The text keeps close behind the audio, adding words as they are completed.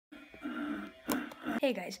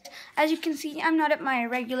Hey guys, as you can see, I'm not at my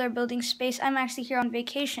regular building space. I'm actually here on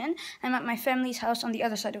vacation. I'm at my family's house on the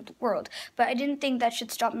other side of the world. But I didn't think that should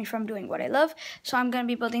stop me from doing what I love, so I'm going to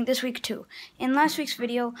be building this week too. In last week's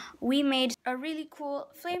video, we made a really cool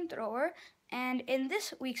flamethrower, and in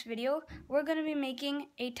this week's video, we're going to be making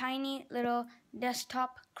a tiny little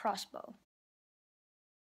desktop crossbow.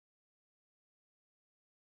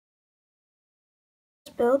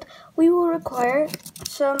 Build, we will require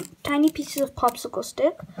some tiny pieces of popsicle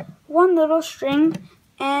stick, one little string,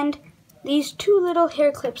 and these two little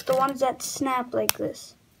hair clips, the ones that snap like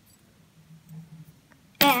this.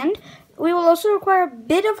 And we will also require a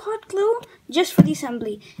bit of hot glue just for the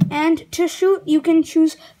assembly. And to shoot, you can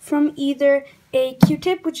choose from either a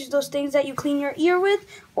Q-tip, which is those things that you clean your ear with,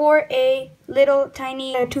 or a little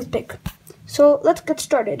tiny toothpick. So let's get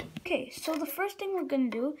started. Okay, so the first thing we're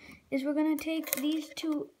going to do is we're going to take these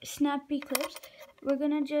two snappy clips. We're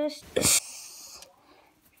going to just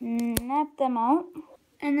snap them out.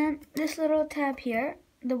 And then this little tab here,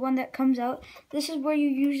 the one that comes out, this is where you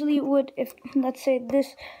usually would, if let's say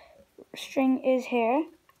this string is hair,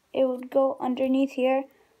 it would go underneath here,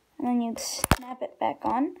 and then you'd snap it back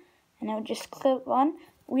on, and it would just clip on.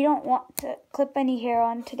 We don't want to clip any hair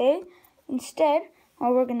on today. Instead,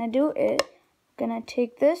 what we're going to do is gonna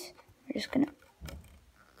take this, we're just gonna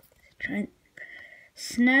try and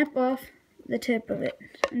snap off the tip of it,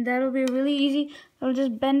 and that'll be really easy. It'll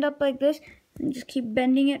just bend up like this and just keep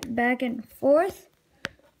bending it back and forth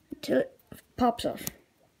until it pops off.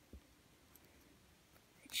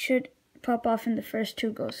 It should pop off in the first two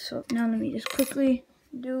goes. So now let me just quickly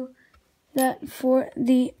do that for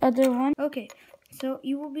the other one. Okay, so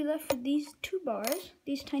you will be left with these two bars,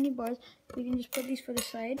 these tiny bars. We can just put these for the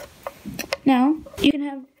side. Now, you can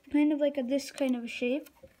have kind of like this kind of a shape,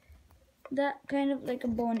 that kind of like a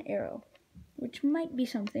bow and arrow, which might be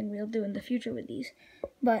something we'll do in the future with these,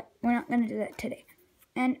 but we're not going to do that today.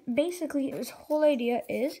 And basically, this whole idea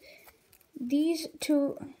is these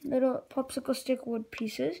two little popsicle stick wood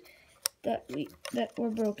pieces that were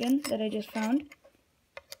broken, that I just found.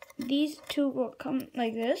 These two will come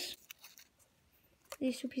like this.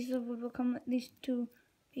 These two pieces of wood will come. These two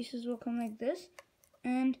pieces will come like this,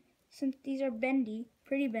 and since these are bendy,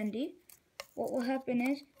 pretty bendy, what will happen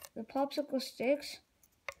is the popsicle sticks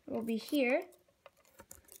will be here,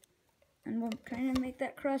 and we'll kind of make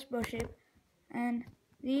that crossbow shape, and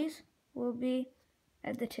these will be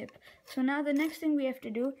at the tip. So now the next thing we have to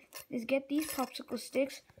do is get these popsicle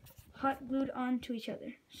sticks hot glued onto each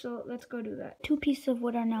other. So let's go do that. Two pieces of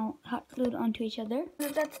wood are now hot glued onto each other.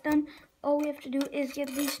 Once that's done, all we have to do is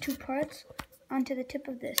get these two parts onto the tip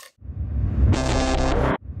of this.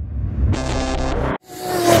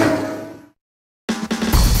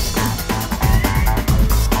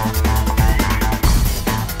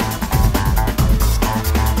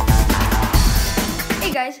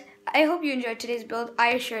 Guys, I hope you enjoyed today's build.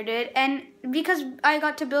 I sure did, and because I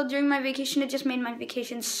got to build during my vacation, it just made my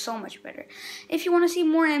vacation so much better. If you want to see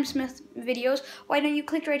more M. Smith videos, why don't you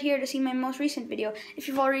click right here to see my most recent video? If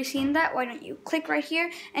you've already seen that, why don't you click right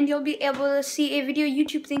here, and you'll be able to see a video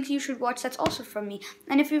YouTube thinks you should watch that's also from me.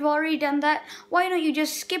 And if you've already done that, why don't you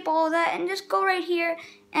just skip all of that and just go right here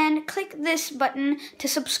and click this button to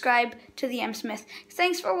subscribe to the M. Smith.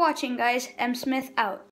 Thanks for watching, guys. M. Smith out.